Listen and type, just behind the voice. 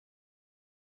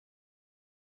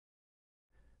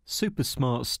Super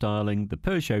smart styling, the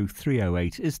Peugeot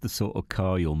 308 is the sort of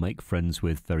car you'll make friends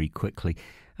with very quickly,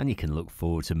 and you can look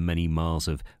forward to many miles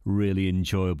of really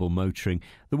enjoyable motoring.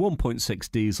 The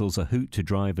 1.6 diesel's a hoot to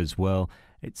drive as well.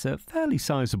 It's a fairly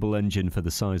sizable engine for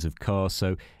the size of car,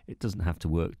 so it doesn't have to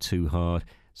work too hard.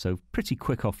 So pretty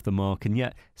quick off the mark, and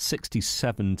yet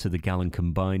 67 to the gallon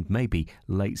combined, maybe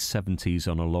late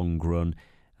 70s on a long run.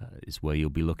 Is where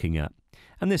you'll be looking at.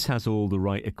 And this has all the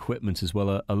right equipment as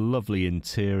well, a lovely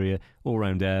interior,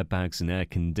 all-round airbags and air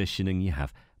conditioning. You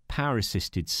have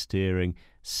power-assisted steering,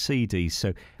 CD,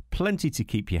 so plenty to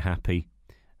keep you happy,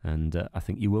 and I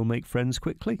think you will make friends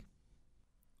quickly.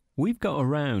 We've got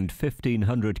around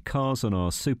 1,500 cars on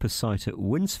our super site at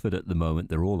Winsford at the moment.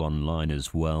 They're all online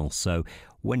as well, so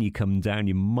when you come down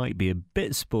you might be a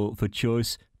bit spoilt for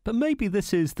choice. But maybe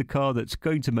this is the car that's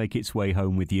going to make its way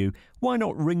home with you. Why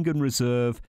not ring and reserve?